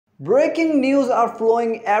Breaking news are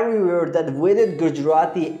flowing everywhere that Vidit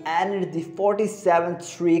Gujrathi ended the 47th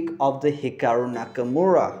streak of the Hikaru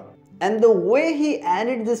Nakamura. And the way he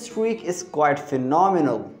ended the streak is quite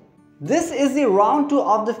phenomenal. This is the round 2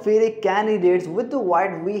 of the FIDE Candidates. With the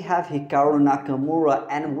white we have Hikaru Nakamura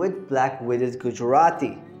and with black Vidit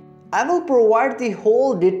Gujrathi. I will provide the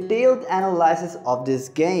whole detailed analysis of this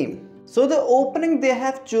game. So the opening they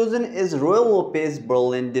have chosen is Royal Lopez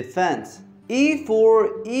Berlin defense.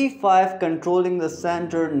 E4, E5 controlling the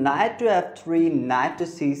center, knight to F3, knight to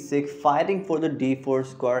C6 fighting for the D4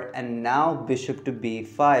 square, and now bishop to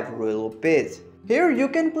B5, Royal Lopez. Here you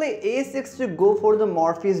can play A6 to go for the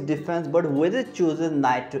Morpheus defense, but with it chooses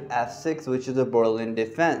knight to F6, which is a Berlin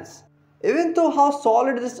defense. Even though how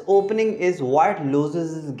solid this opening is, white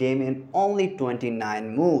loses this game in only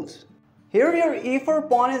 29 moves. Here your E4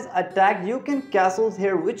 pawn is attacked, you can castle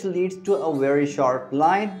here which leads to a very sharp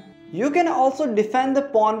line. You can also defend the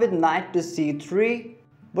pawn with knight to C3,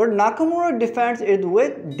 but Nakamura defends it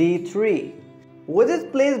with D3. With his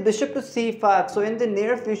plays bishop to C5, so in the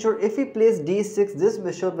near future if he plays D6, this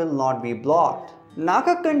bishop will not be blocked.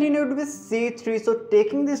 Naka continued with C3, so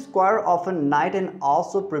taking the square of a knight and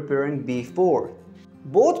also preparing B4.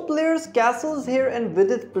 Both players castles here and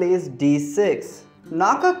Vidit plays D6.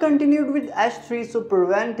 Naka continued with H3, so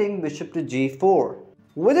preventing bishop to G4.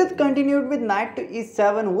 Vidit continued with knight to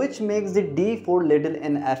E7, which makes the D4 little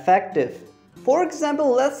ineffective. For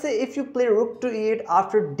example, let's say if you play rook to E8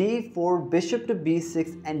 after D4, bishop to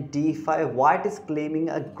B6 and D5, white is claiming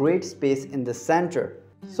a great space in the center.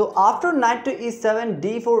 So after knight to E7,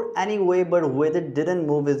 D4 anyway, but Vidit didn't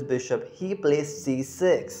move his bishop, he plays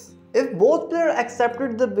C6. If both players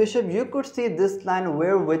accepted the bishop, you could see this line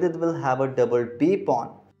where Vidit will have a double B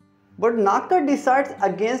pawn. But Naka decides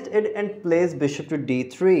against it and plays bishop to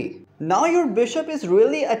D3. Now your bishop is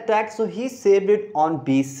really attacked, so he saved it on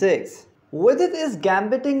B6. Vidit is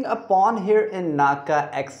gambiting a pawn here and Naka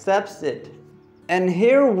accepts it. And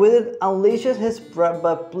here Vidit unleashes his prep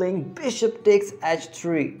by playing bishop takes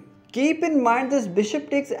H3. Keep in mind this bishop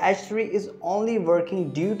takes H3 is only working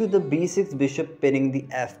due to the B6 bishop pinning the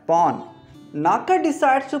F pawn. Naka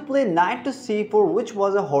decides to play knight to C4, which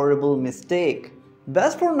was a horrible mistake.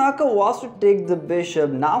 Best for Naka was to take the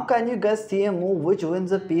bishop. Now can you guys see a move which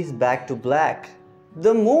wins a piece back to black?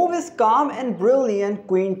 The move is calm and brilliant,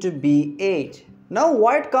 queen to B8. Now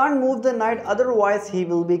white can't move the knight, otherwise he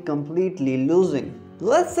will be completely losing.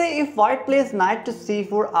 Let's say if white plays knight to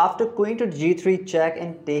C4 after queen to G3 check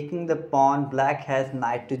and taking the pawn, black has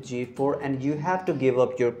knight to G4 and you have to give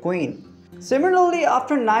up your queen. Similarly,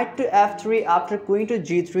 after knight to F3 after queen to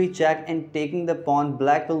G3 check and taking the pawn,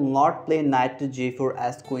 black will not play knight to G4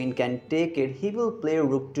 as queen can take it. He will play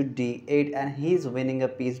rook to D8 and he is winning a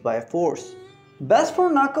piece by force. Best for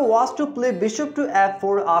Naka was to play bishop to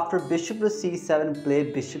F4 after bishop to C7 play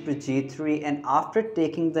bishop to G3 and after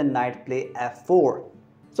taking the knight play F4.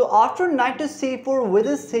 So after knight to C4,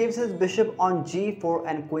 Vidit saves his bishop on G4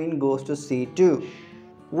 and queen goes to C2.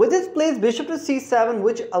 Vidit plays bishop to C7,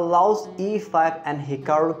 which allows E5 and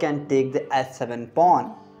Hikaru can take the H7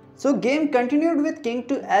 pawn. So game continued with king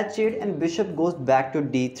to H8 and bishop goes back to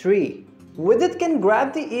D3. Vidit can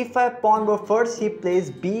grab the E5 pawn, but first he plays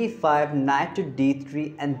B5, knight to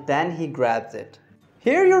D3 and then he grabs it.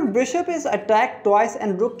 Here your bishop is attacked twice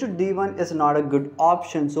and rook to D1 is not a good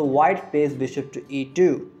option, so white plays bishop to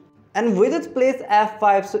E2. And Vidit plays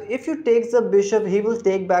F5, so if you take the bishop, he will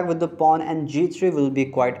take back with the pawn and G3 will be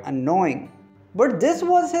quite annoying. But this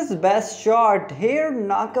was his best shot. Here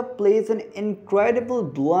Naka plays an incredible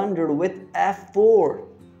blunder with F4.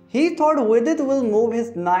 He thought Vidit will move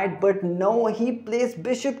his knight, but no, he plays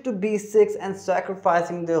bishop to B6 and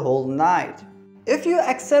sacrificing the whole knight. If you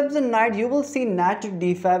accept the knight, you will see knight to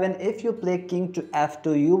D5, and if you play king to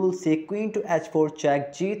F2, you will see queen to H4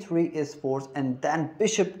 check, G3 is forced, and then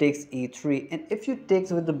bishop takes E3. And if you take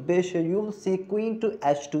with the bishop, you will see queen to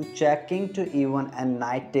H2 check, king to E1, and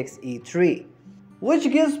knight takes E3,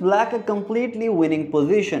 which gives black a completely winning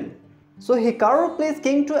position. So Hikaru plays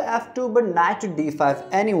king to F2 but knight to D5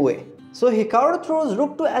 anyway. So Hikaru throws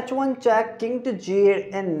rook to H1 check, king to G8,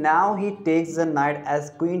 and now he takes the knight as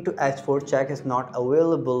queen to H4 check is not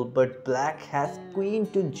available, but black has queen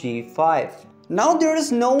to G5. Now there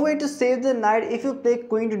is no way to save the knight. If you play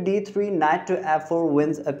queen to D3, knight to F4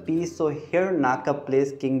 wins a piece, so here Naka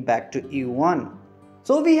plays king back to E1.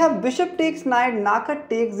 So we have bishop takes knight, Naka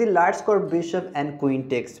takes the light square bishop and queen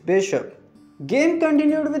takes bishop. Game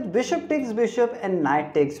continued with bishop takes bishop and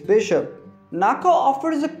knight takes bishop. Naka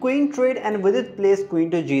offers a queen trade and Vidit plays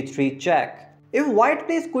queen to G3 check. If white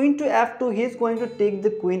plays queen to F2, he is going to take the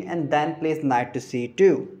queen and then plays knight to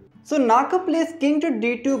C2. So Naka plays king to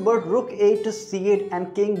d2 but rook a to c8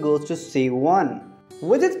 and king goes to c1.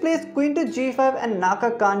 Vidits plays queen to g5 and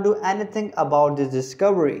Naka can't do anything about this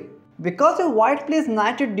discovery. Because if white plays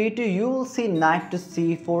knight to d2, you will see knight to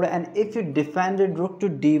c4, and if you defended rook to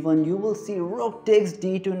d1, you will see rook takes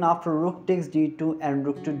d2, and after rook takes d2 and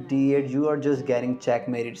rook to d8, you are just getting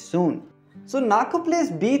checkmated soon. So Naka plays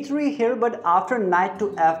b3 here, but after knight to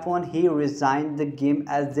f1, he resigned the game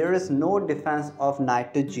as there is no defense of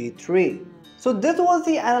knight to g3. So this was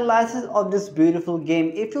the analysis of this beautiful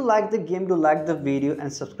game. If you like the game, do like the video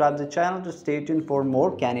and subscribe the channel to stay tuned for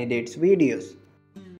more candidates videos.